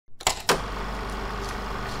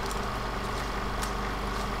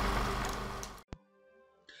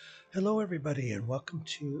Hello everybody and welcome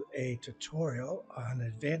to a tutorial on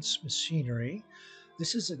advanced machinery.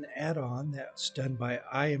 This is an add-on that's done by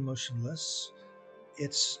I Am Motionless.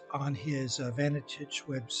 It's on his Vantage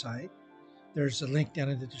website. There's a link down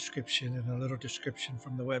in the description and a little description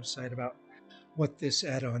from the website about what this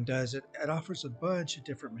add-on does. It offers a bunch of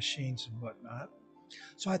different machines and whatnot.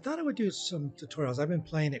 So I thought I would do some tutorials. I've been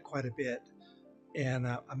playing it quite a bit and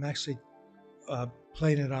I'm actually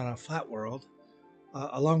playing it on a flat world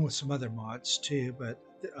along with some other mods too, but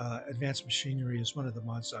Advanced Machinery is one of the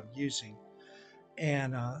mods I'm using.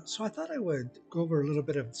 And so I thought I would go over a little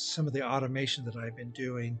bit of some of the automation that I've been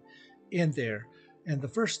doing in there. And the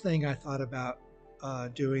first thing I thought about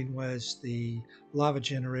doing was the lava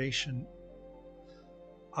generation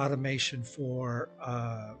automation for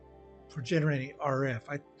generating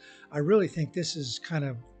RF. I really think this is kind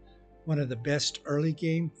of one of the best early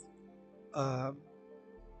game uh,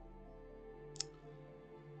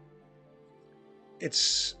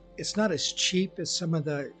 it's not as cheap as some of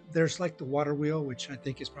there's like the water wheel, which I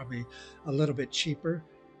think is probably a little bit cheaper,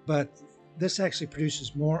 but this actually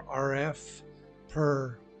produces more RF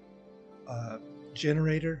per uh,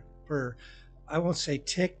 generator per, I won't say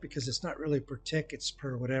tick because it's not really per tick, it's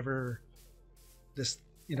per whatever this,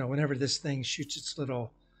 whenever this thing shoots its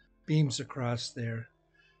little beams across there.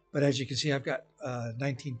 But as you can see, I've got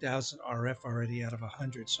 19,000 RF already out of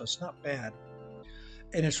 100, so it's not bad,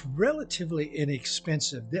 and it's relatively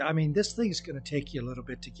inexpensive. I mean, this thing is going to take you a little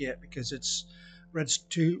bit to get because it's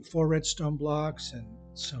four redstone blocks and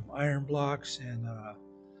some iron blocks, and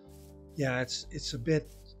yeah, it's a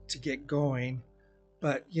bit to get going.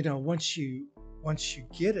 But once you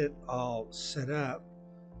get it all set up,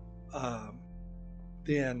 um,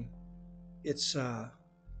 then it's oh,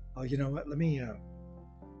 you know what? Let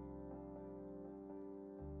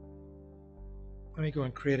me go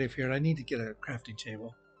in creative here. I need to get a crafting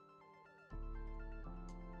table.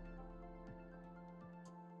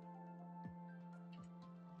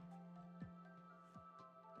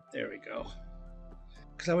 There we go.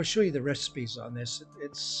 Because I will show you the recipes on this.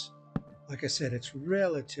 It's like I said, it's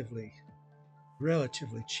relatively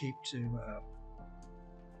cheap to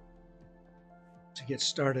get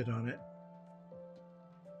started on it.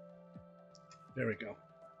 There we go.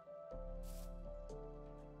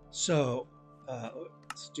 So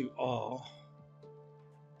let's do all.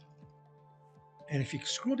 And if you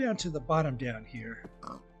scroll down to the bottom down here,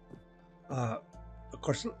 uh, of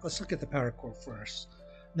course, let's look at the power core first.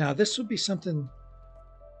 Now this would be something.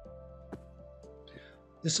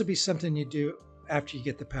 This will be something you do after you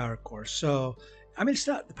get the power core. So, I mean, it's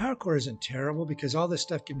not, the power core isn't terrible because all this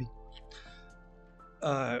stuff can be,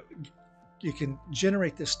 uh, you can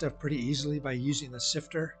generate this stuff pretty easily by using the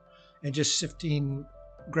sifter and just sifting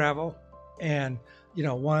gravel and,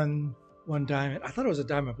 one diamond. I thought it was a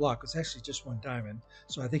diamond block. It's actually just one diamond.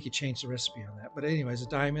 So I think you changed the recipe on that. But anyways, a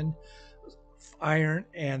diamond, iron,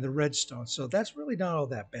 and the redstone. So that's really not all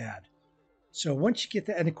that bad. So once you get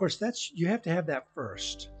that, and of course you have to have that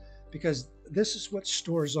first, because this is what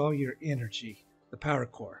stores all your energy, the power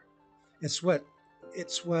core. It's what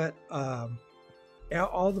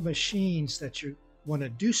all the machines that you want to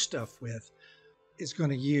do stuff with is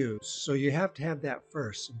going to use. So you have to have that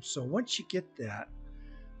first. So once you get that,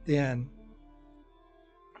 then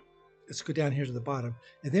let's go down here to the bottom,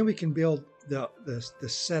 and then we can build the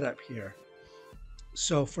setup here.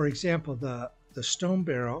 So for example, the stone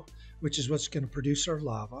barrel, which is what's going to produce our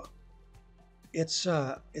lava, it's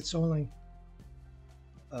only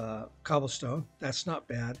cobblestone. That's not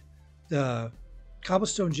bad. The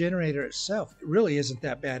cobblestone generator itself really isn't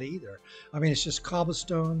that bad either. I mean, it's just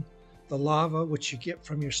cobblestone, the lava, which you get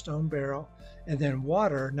from your stone barrel, and then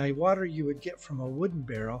water. Now, water you would get from a wooden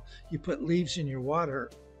barrel. You put leaves in your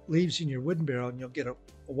wooden barrel, and you'll get a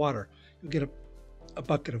water. You'll get a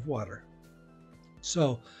bucket of water.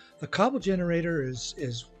 So the cobble generator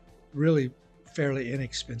is really fairly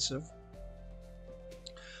inexpensive.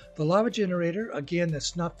 The lava generator, again,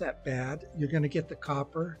 that's not that bad. You're going to get the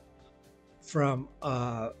copper from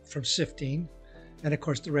sifting, and of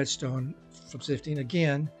course the redstone from sifting.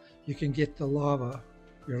 Again, you can get your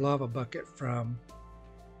lava bucket from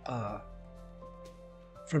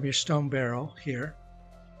your stone barrel here,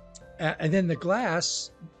 and then the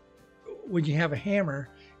glass. When you have a hammer,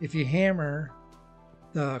 if you hammer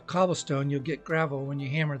the cobblestone, you'll get gravel. When you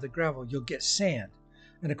hammer the gravel, you'll get sand.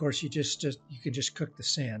 And of course, you can just cook the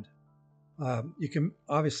sand. You can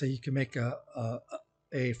make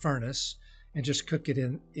a furnace and just cook it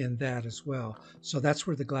in that as well. So that's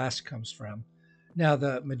where the glass comes from. Now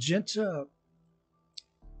the magenta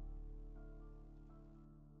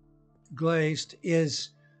glazed is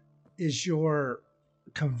your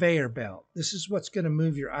conveyor belt. This is what's going to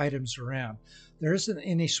move your items around. There isn't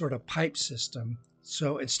any sort of pipe system.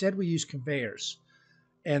 So instead we use conveyors.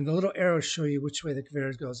 And the little arrows show you which way the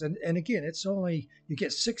conveyor goes. And again, it's only, you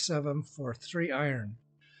get 6 of them for 3 iron.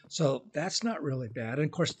 So that's not really bad. And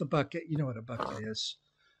of course the bucket, you know what a bucket is.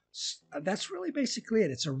 That's really basically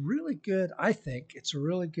it. It's a really good, I think, it's a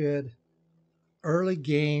really good early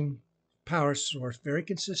game power source, very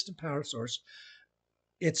consistent power source.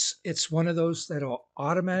 It's one of those that'll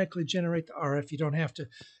automatically generate the RF. You don't have to,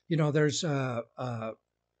 there's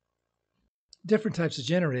different types of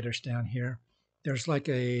generators down here. There's like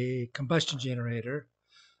a combustion generator.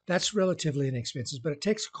 That's relatively inexpensive, but it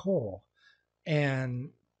takes coal. And,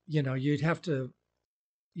 you'd have to,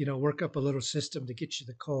 work up a little system to get you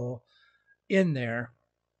the coal in there.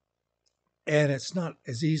 And it's not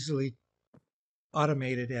as easily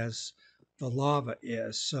automated as the lava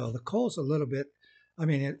is. So the coal's a little bit, I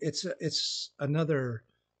mean, it's uh, another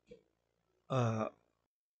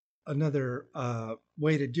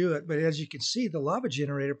way to do it. But as you can see, the lava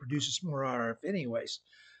generator produces more RF anyways.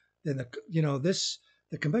 Then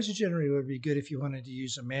the combustion generator would be good if you wanted to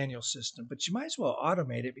use a manual system, but you might as well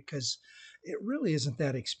automate it because it really isn't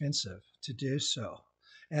that expensive to do so.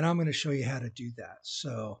 And I'm going to show you how to do that.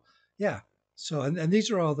 So yeah, so and these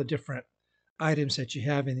are all the different items that you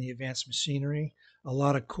have in the advanced machinery. A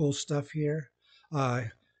lot of cool stuff here. Uh,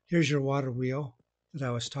 Here's your water wheel that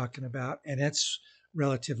I was talking about, and it's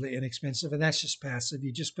relatively inexpensive, and that's just passive.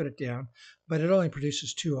 You just put it down, but it only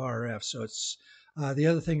produces 2 RF. So it's the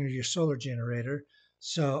other thing is your solar generator.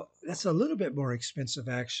 So that's a little bit more expensive,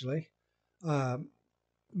 actually. Um,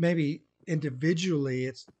 Maybe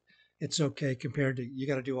individually it's okay compared to you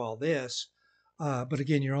got to do all this, but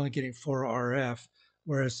again, you're only getting 4 RF,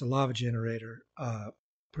 whereas the lava generator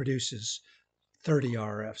produces 30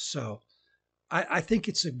 RF. So I think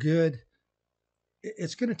it's a good.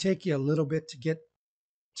 It's going to take you a little bit to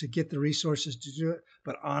get the resources to do it,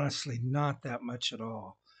 but honestly, not that much at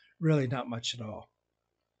all. Really, not much at all.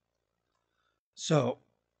 So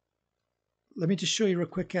let me just show you real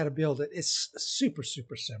quick how to build it. It's super,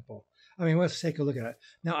 super simple. I mean, let's take a look at it.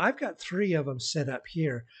 Now, I've got 3 of them set up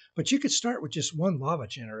here, but you could start with just one lava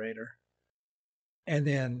generator and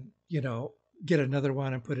then, get another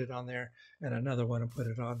one and put it on there and another one and put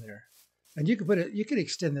it on there. And you could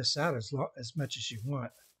extend this out as much as you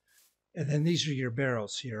want. And then these are your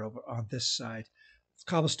barrels here over on this side. It's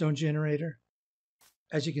cobblestone generator.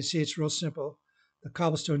 As you can see, it's real simple. The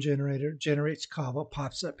cobblestone generator generates cobble,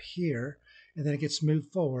 pops up here, and then it gets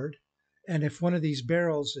moved forward. And if one of these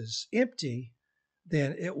barrels is empty,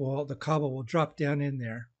 then the cobble will drop down in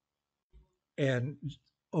there. And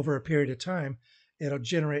over a period of time, it'll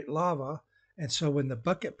generate lava. And so when the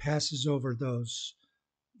bucket passes over those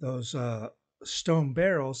stone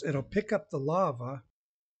barrels, it'll pick up the lava.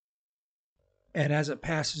 And as it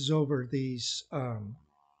passes over these lava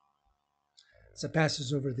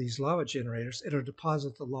generators, it'll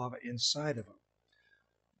deposit the lava inside of them.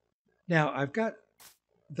 Now I've got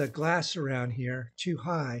the glass around here too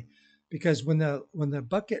high because when the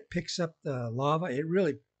bucket picks up the lava, it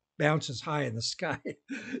really bounces high in the sky.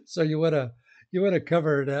 So you wanna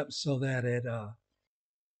cover it up so that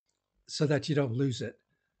you don't lose it.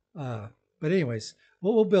 But anyways,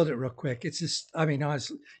 we'll build it real quick. It's just, I mean,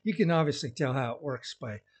 honestly, you can obviously tell how it works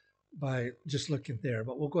by just looking there,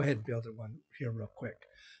 but we'll go ahead and build it one here real quick.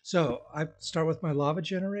 So I start with my lava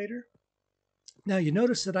generator. Now you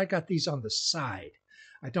notice that I got these on the side.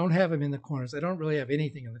 I don't have them in the corners. I don't really have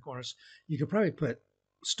anything in the corners. You could probably put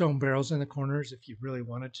stone barrels in the corners if you really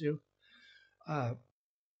wanted to. Uh,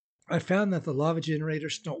 I found that the lava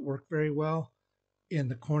generators don't work very well in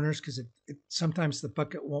the corners because sometimes the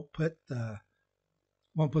bucket won't put the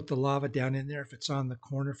lava down in there if it's on the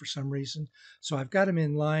corner for some reason. So I've got them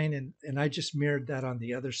in line, and I just mirrored that on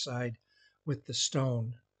the other side with the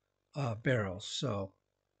stone barrels. So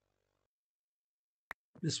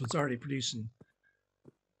this one's already producing.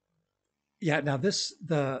 Yeah, now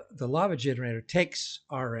the lava generator takes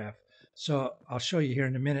RF. So I'll show you here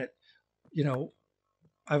in a minute.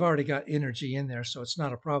 I've already got energy in there, so it's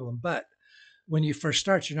not a problem. But when you first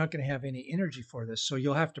start, you're not going to have any energy for this. So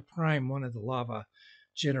you'll have to prime one of the lava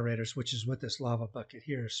generators, which is what this lava bucket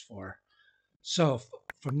here is for. So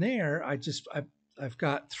from there, I've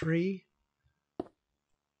got 3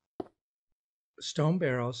 stone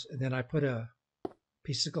barrels, and then I put a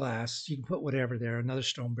piece of glass. You can put whatever there. Another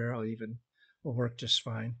stone barrel even will work just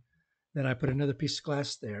fine. Then I put another piece of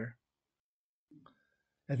glass there.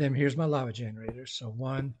 And then here's my lava generator. So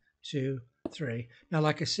 1, 2, 3. Now,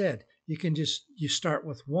 like I said, you start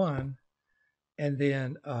with 1, and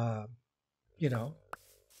then,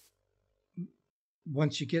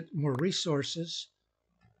 once you get more resources,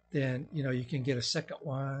 then you can get a second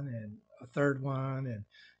one and a third one, and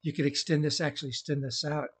you could actually extend this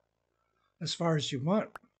out as far as you want.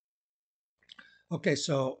 Okay,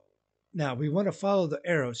 so now we want to follow the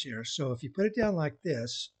arrows here. So if you put it down like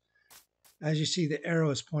this, as you see, the arrow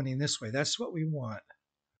is pointing this way. That's what we want.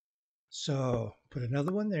 So put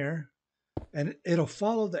another one there, and it'll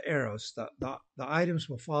follow the arrows. The items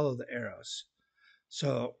will follow the arrows.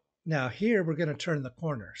 So now here we're going to turn the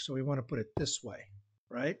corner. So we want to put it this way,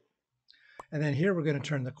 right? And then here we're going to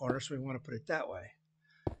turn the corner. So we want to put it that way.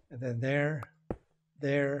 And then there,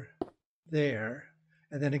 there, there.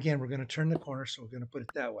 And then again, we're going to turn the corner. So we're going to put it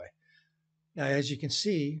that way. Now, as you can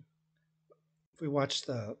see, if we watch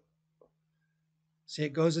see,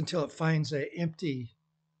 it goes until it finds an empty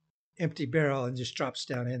barrel and just drops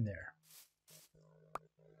down in there.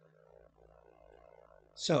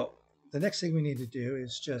 So the next thing we need to do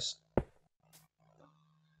is just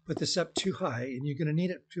put this up too high, and you're going to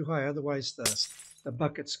need it too high, otherwise the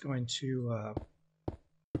bucket's going to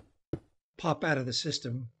pop out of the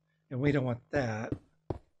system, and we don't want that.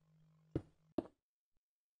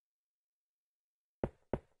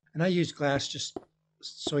 And I use glass just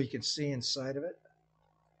so you can see inside of it.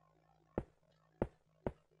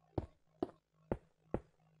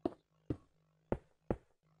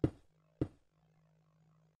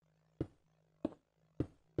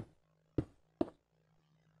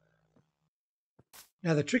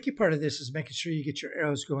 Now, the tricky part of this is making sure you get your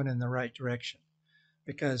arrows going in the right direction,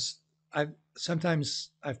 because sometimes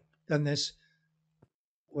I've done this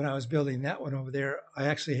when I was building that one over there. I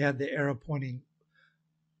actually had the arrow pointing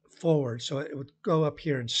forward, so it would go up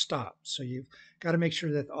here and stop. So you've got to make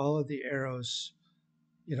sure that all of the arrows,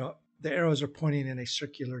 the arrows are pointing in a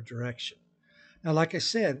circular direction. Now, like I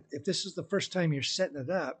said, if this is the first time you're setting it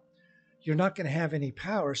up, you're not going to have any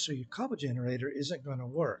power, so your cobble generator isn't going to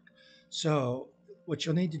work. So what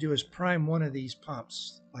you'll need to do is prime one of these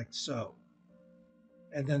pumps like so,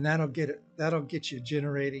 and then that'll get you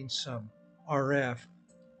generating some RF.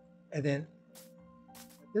 And then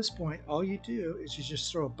at this point, all you do is you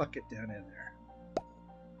just throw a bucket down in there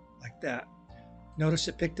like that. Notice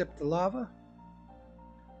it picked up the lava,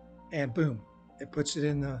 and boom, it puts it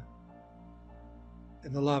in the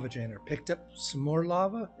lava generator. Picked up some more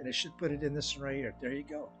lava, and it should put it in this one right here. There you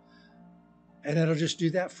go. And it'll just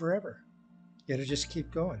do that forever. It'll just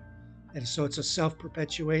keep going. And so it's a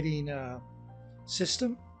self-perpetuating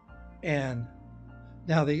system. And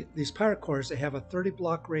now these power cores, they have a 30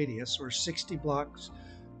 block radius or 60 blocks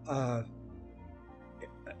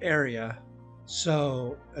area.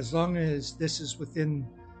 So as long as this is within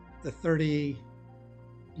the 30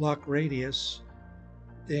 block radius,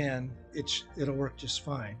 then it'll work just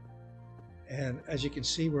fine. And as you can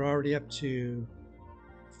see, we're already up to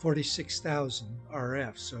 46,000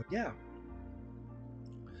 RF. So yeah.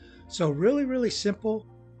 So really, really simple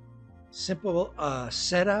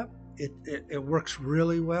setup. It works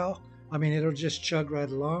really well. I mean, it'll just chug right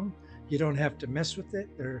along. You don't have to mess with it.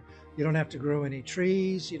 You don't have to grow any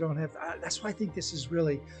trees. You don't have. That's why I think this is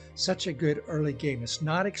really such a good early game. It's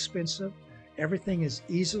not expensive. Everything is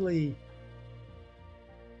easily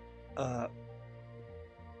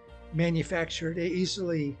manufactured,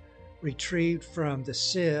 easily retrieved from the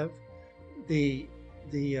sieve. The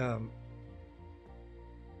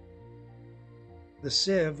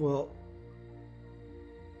sieve will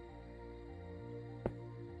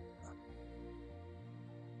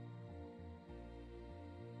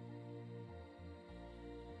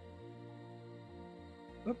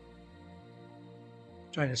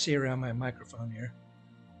trying to see around my microphone here.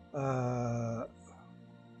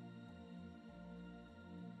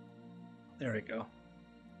 There we go.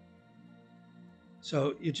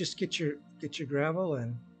 So you just get your gravel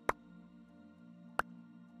and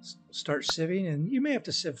start sieving, and you may have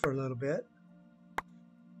to sieve for a little bit.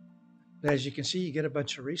 But as you can see, you get a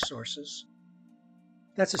bunch of resources.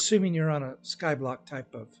 That's assuming you're on a skyblock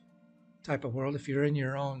type of world. If you're in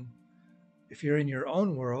your own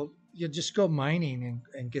world, you just go mining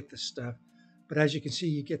and get the stuff. But as you can see,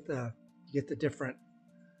 you get the different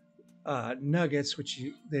nuggets, which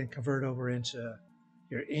you then convert over into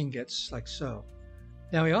your ingots, like so.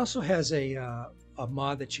 Now he also has a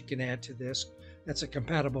mod that you can add to this. That's a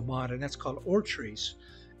compatible mod, and that's called ore trees.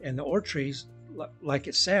 And the ore trees, like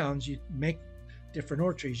it sounds, you make different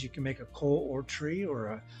ore trees. You can make a coal ore tree or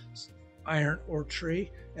a iron ore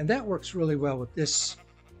tree, and that works really well with this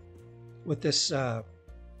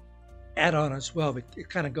add-on as well. But it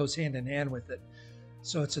kind of goes hand in hand with it,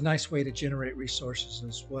 so it's a nice way to generate resources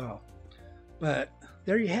as well. But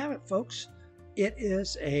there you have it, folks. It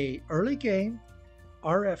is a early game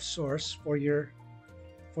RF source for your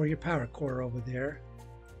for your power core over there.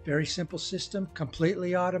 Very simple system,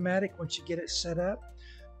 completely automatic once you get it set up.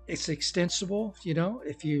 It's extensible,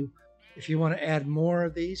 if you want to add more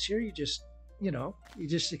of these here, you just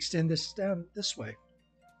extend this down this way.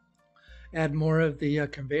 Add more of the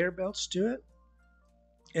conveyor belts to it,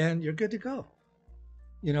 and you're good to go.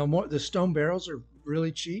 More the stone barrels are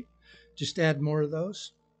really cheap. Just add more of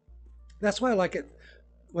those. That's why I like it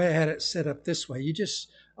the way I had it set up this way. You just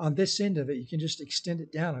on this end of it, you can just extend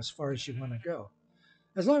it down as far as you want to go,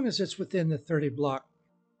 as long as it's within the 30 block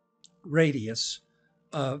radius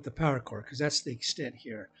of the power core, because that's the extent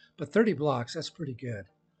here. But 30 blocks, that's pretty good.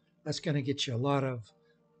 That's going to get you a lot of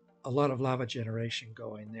lava generation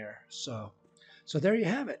going there. So there you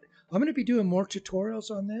have it. I'm going to be doing more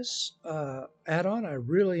tutorials on this add-on. I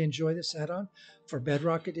really enjoy this add-on for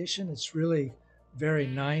Bedrock Edition. It's really very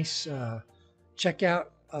nice. Check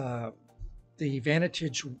out the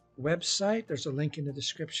Vantage website. There's a link in the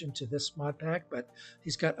description to this mod pack, but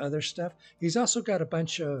he's got other stuff. He's also got a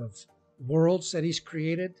bunch of worlds that he's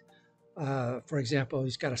created. For example,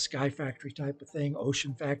 he's got a sky factory type of thing,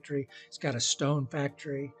 ocean factory. He's got a stone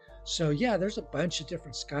factory. So yeah, there's a bunch of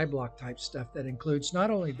different skyblock type stuff that includes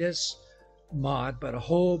not only this mod, but a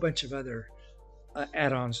whole bunch of other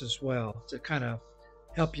add-ons as well to kind of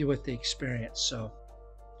help you with the experience. So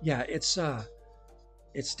yeah, it's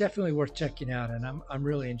definitely worth checking out, and I'm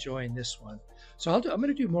really enjoying this one. So I'm going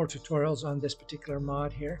to do more tutorials on this particular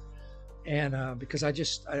mod here, and because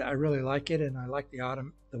I really like it, and I like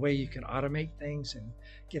the way you can automate things and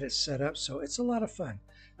get it set up. So it's a lot of fun.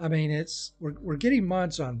 I mean, we're getting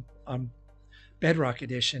mods on Bedrock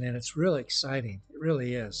Edition, and it's really exciting. It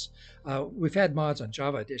really is. We've had mods on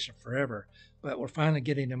Java Edition forever, but we're finally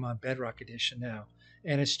getting them on Bedrock Edition now,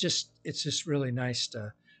 and it's just really nice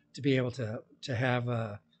to be able to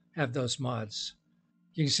have those mods.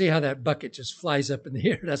 You can see how that bucket just flies up in the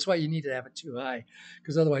air. That's why you need to have it too high,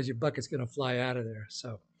 because otherwise your bucket's going to fly out of there.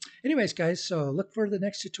 So anyways, guys, so look for the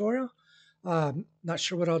next tutorial. Not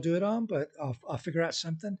sure what I'll do it on, but I'll figure out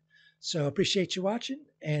something. So appreciate you watching.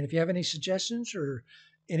 And if you have any suggestions or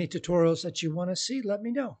any tutorials that you want to see, let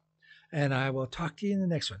me know. And I will talk to you in the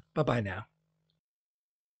next one. Bye-bye now.